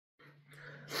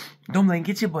Don't blink,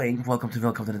 it's your boy. Welcome to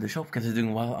the show because you're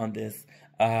doing well on this.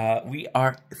 We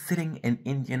are sitting in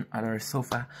Indian on our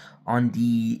sofa on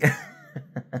the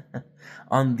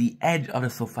on the edge of the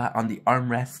sofa on the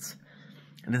armrests.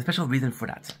 And there's a special reason for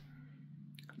that.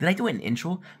 Did I do an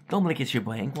intro? Don't blink, it's your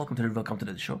boy. Welcome to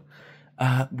the show.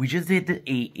 We just did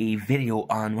a video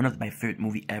on one of my favorite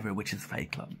movie ever, which is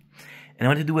Fight Club. And I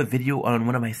want to do a video on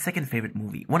one of my second favorite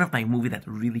movie, one of my movie that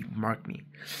really marked me.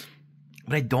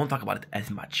 But I don't talk about it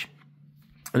as much.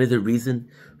 And there's a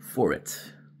reason for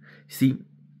it. See,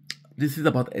 this is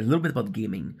about a little bit about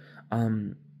gaming.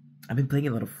 I've been playing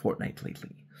a lot of Fortnite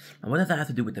lately. And what does that have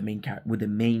to do with the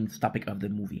main topic of the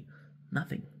movie?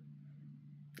 Nothing.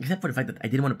 Except for the fact that I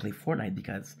didn't want to play Fortnite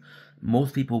because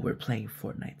most people were playing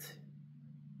Fortnite.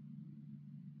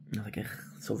 And I was like, ugh,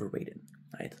 it's overrated,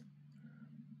 right?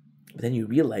 But then you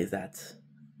realize that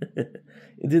it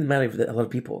didn't matter if a lot of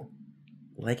people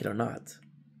like it or not.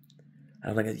 I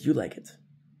don't like that you like it.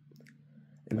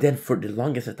 And then for the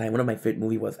longest time, one of my favorite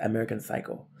movies was American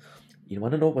Psycho. You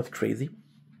want to know what's crazy?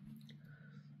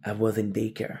 I was in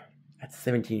daycare at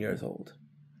 17 years old.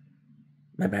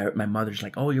 My mother's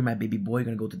like, oh, you're my baby boy, you're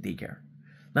going to go to daycare.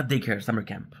 Not daycare, summer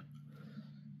camp.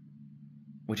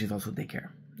 Which is also daycare.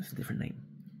 It's a different name.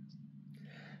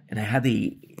 And I had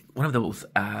one of those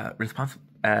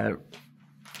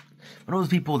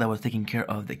people that was taking care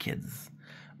of the kids.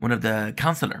 One of the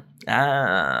counselor.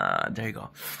 There you go.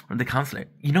 One of the counselor.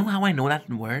 You know how I know that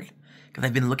word? Because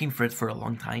I've been looking for it for a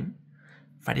long time.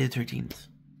 Friday the 13th.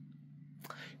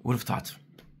 Would have thought.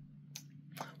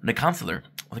 The counselor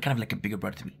was kind of like a bigger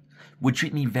brother to me. Would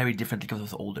treat me very differently because I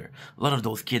was older. A lot of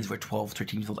those kids were 12,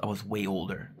 13 years old. I was way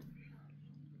older.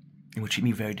 And would treat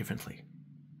me very differently.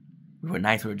 We were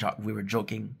nice, we were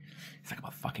joking. It's like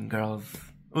about fucking girls.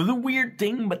 It was a weird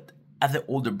thing, but as an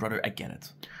older brother, I get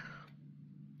it.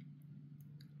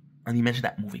 And he mentioned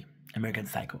that movie, American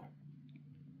Psycho.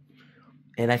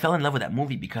 And I fell in love with that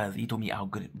movie because he told me how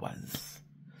good it was.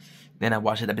 Then I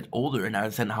watched it a bit older and I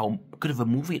understand how good of a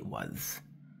movie it was.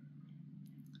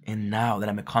 And now that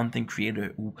I'm a content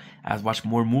creator who has watched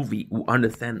more movie, who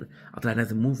understand how to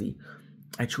analyze a movie,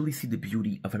 I truly see the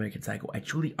beauty of American Psycho. I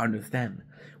truly understand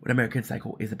what American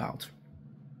Psycho is about.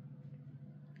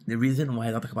 The reason why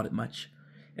I don't talk about it much,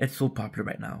 it's so popular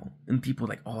right now. And people are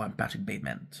like, oh, I'm Patrick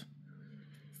Bateman.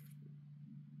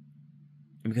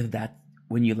 And because of that,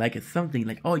 when you like it something,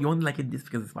 like, oh, you only like it this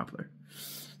because it's popular.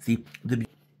 See, the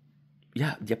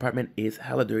apartment is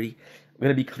hella dirty. I'm going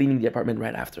to be cleaning the apartment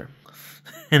right after.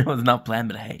 And it was not planned,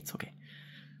 but hey, it's okay.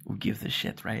 Who gives a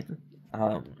shit, right?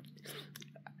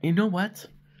 You know what?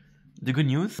 The good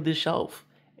news, this shelf,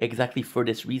 exactly for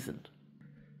this reason.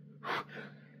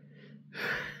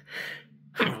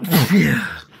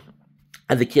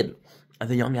 As a kid,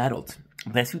 as a young adult,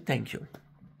 bless you, thank you.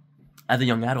 As a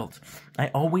young adult, I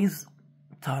always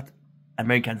thought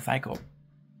American Psycho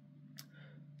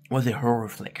was a horror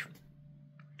flick.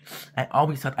 I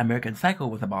always thought American Psycho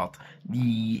was about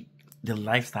the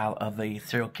lifestyle of a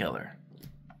serial killer.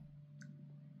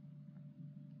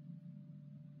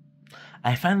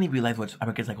 I finally realized what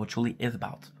American Psycho truly is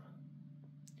about.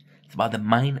 It's about the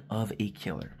mind of a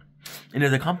killer. And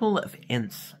there's a couple of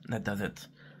hints that does it.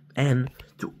 And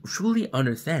to truly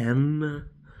understand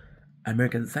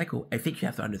American Psycho, I think you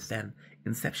have to understand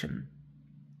Inception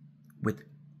with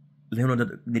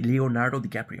Leonardo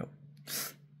DiCaprio.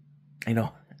 I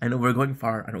know, we're going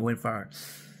far,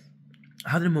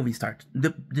 How did the movie start?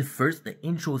 The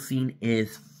intro scene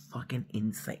is fucking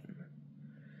insane.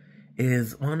 It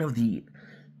is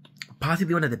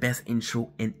possibly one of the best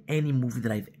intro in any movie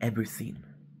that I've ever seen.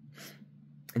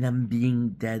 And I'm being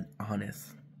dead honest.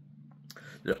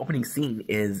 The opening scene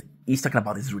is, he's talking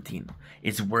about his routine,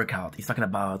 his workout. He's talking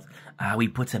about how he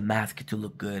puts a mask to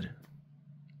look good.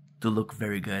 To look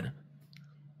very good.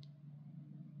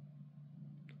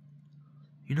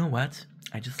 You know what?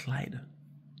 I just lied.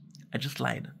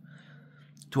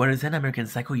 To understand American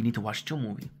Psycho, you need to watch two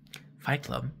movies. Fight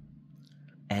Club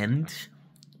and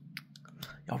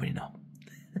you already know.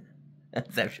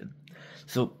 Inception.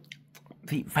 So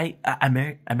the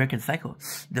American Psycho,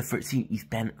 the first scene, he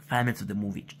spent 5 minutes of the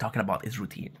movie talking about his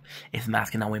routine, his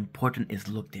mask, and how important his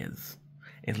look is.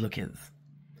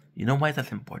 You know why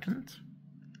that's important?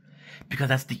 Because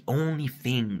that's the only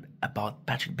thing about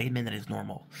Patrick Bateman that is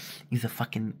normal. He's a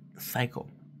fucking psycho.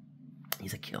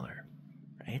 He's a killer,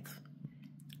 right?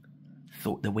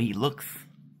 So the way he looks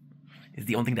is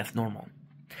the only thing that's normal.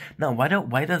 Now, why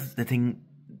does the thing,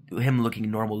 him looking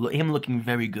normal, him looking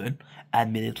very good,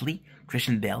 admittedly,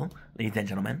 Christian Bale, ladies and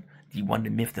gentlemen, the one, the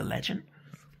myth, the legend,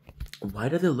 why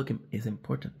does it look is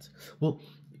important? Well,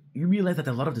 you realize that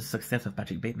a lot of the success of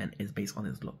Patrick Bateman is based on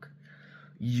his look.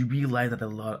 You realize that a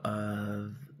lot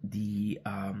of the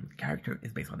character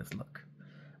is based on his look,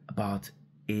 about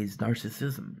his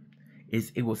narcissism,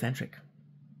 is egocentric,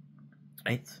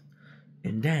 right?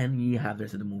 And then you have the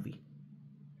rest of the movie.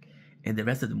 And the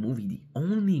rest of the movie,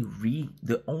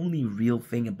 the only real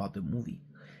thing about the movie,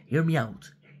 hear me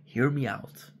out.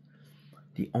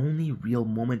 The only real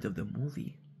moment of the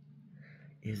movie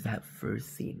is that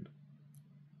first scene.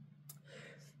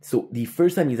 So the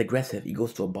first time he's aggressive, he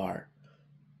goes to a bar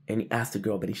and he asks the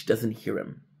girl, but she doesn't hear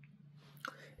him.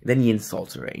 Then he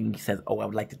insults her and he says, "Oh, I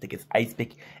would like to take his ice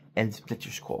pick and split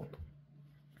your skull."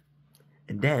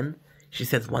 And then she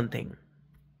says one thing,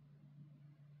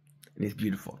 and it's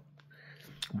beautiful.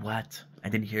 "What? I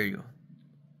didn't hear you."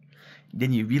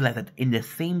 Then you realize that in the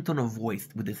same tone of voice,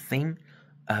 with the same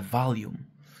volume,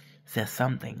 says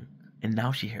something, and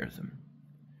now she hears him.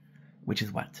 Which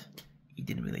is what? He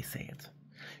didn't really say it.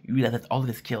 You realize that all of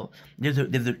his kill. There's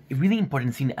a really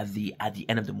important scene at the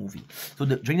end of the movie. So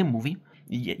during the movie,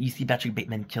 you see Patrick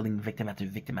Bateman killing victim after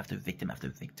victim after victim after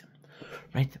victim,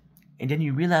 right? And then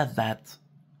you realize that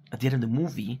at the end of the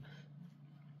movie,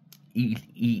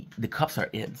 the cops are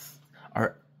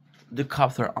the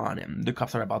cops are on him. The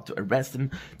cops are about to arrest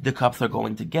him. The cops are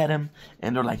going to get him,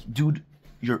 and they're like, "Dude,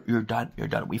 you're done. You're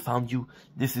done. We found you.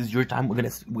 This is your time. We're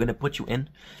gonna put you in."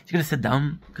 You're gonna sit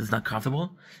down because it's not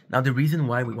comfortable. Now, the reason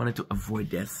why we wanted to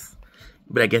avoid this,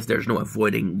 but I guess there's no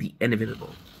avoiding the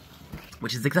inevitable,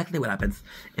 which is exactly what happens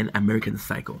in American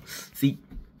Psycho. See,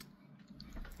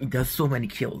 he does so many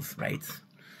kills, right?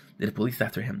 That the police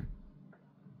after him,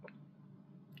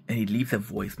 and he leaves a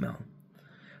voicemail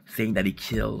saying that he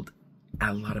killed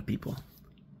a lot of people,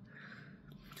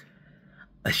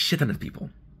 a shit ton of people.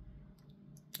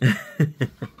 Then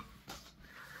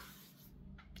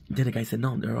the guy said,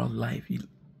 "No, they're all alive. He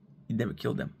never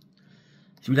killed them."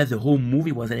 So you realize the whole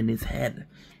movie wasn't in his head.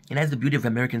 And that's the beauty of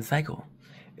American Psycho.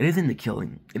 It isn't the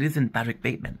killing. It isn't Patrick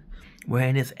Bateman. We're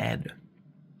in his head.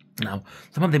 Now,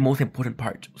 some of the most important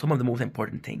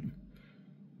thing,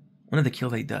 one of the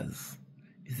kills that he does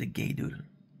is a gay dude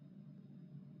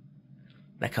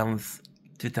that comes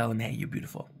to tell him, "Hey, you're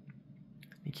beautiful."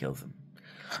 He kills him.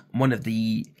 One of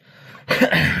the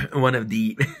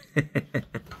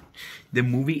the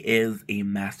movie is a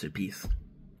masterpiece.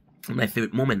 My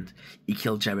favorite moment, he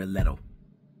killed Jared Leto,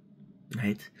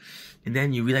 right? And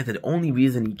then you realize that the only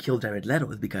reason he killed Jared Leto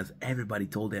is because everybody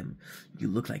told him, "You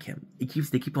look like him." They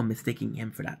keep on mistaking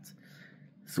him for that.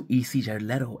 So he sees Jared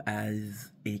Leto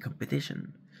as a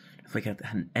competition, so he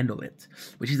can handle it,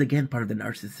 which is again part of the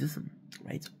narcissism,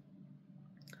 right?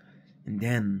 And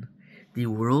then the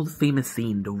world famous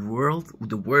scene,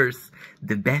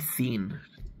 the best scene.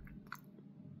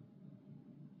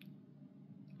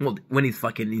 Well, when he's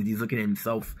looking at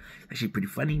himself, actually pretty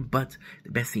funny, but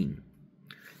the best scene.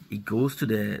 He goes to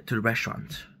the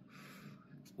restaurant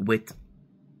with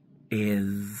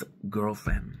his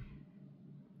girlfriend.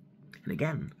 And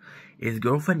again, his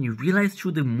girlfriend, you realize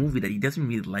through the movie that he doesn't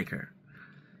really like her.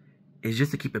 It's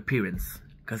just to keep appearance,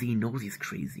 because he knows he's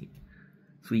crazy.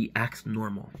 So he acts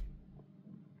normal.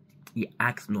 The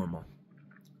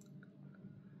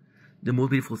most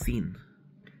beautiful scene.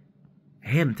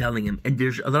 Him telling him, and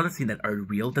there's a lot of scenes that are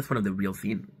real. That's one of the real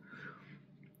scenes.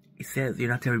 He says, "You're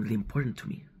not terribly important to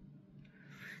me."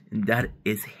 And that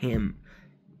is him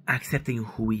accepting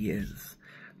who he is.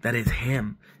 That is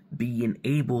him being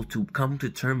able to come to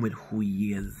terms with who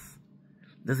he is.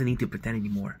 Doesn't need to pretend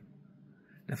anymore.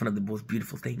 That's one of the most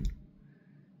beautiful things.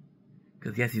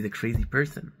 Because yes, he's a crazy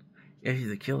person. Yes,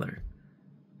 he's a killer.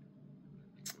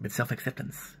 But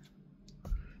self-acceptance,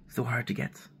 so hard to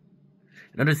get.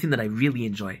 Another scene that I really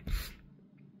enjoy,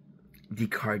 the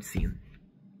card scene.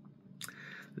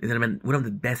 Is one of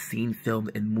the best scenes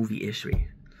filmed in movie history.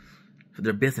 So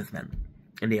they're businessmen,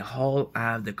 and they all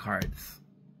have the cards,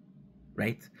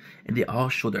 right? And they all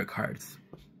show their cards.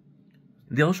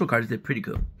 And they all show cards. They're pretty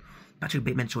good. Patrick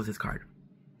Bateman shows his card,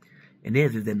 and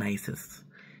his is the nicest.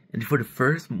 And for the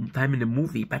first time in the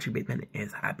movie, Patrick Bateman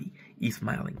is happy. He's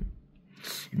smiling.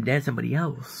 And then somebody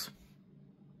else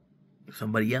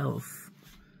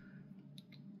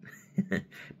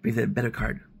brings a better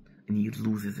card, and he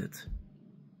loses it.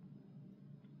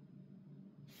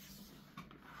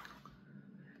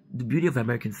 The beauty of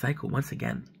American Psycho, once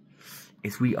again,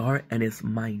 is we are in his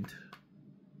mind.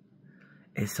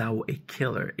 It's how a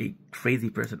killer, a crazy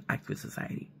person acts with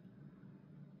society.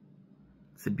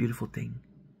 It's a beautiful thing.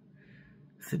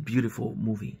 It's a beautiful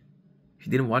movie. If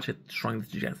you didn't watch it, strongly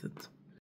suggest it.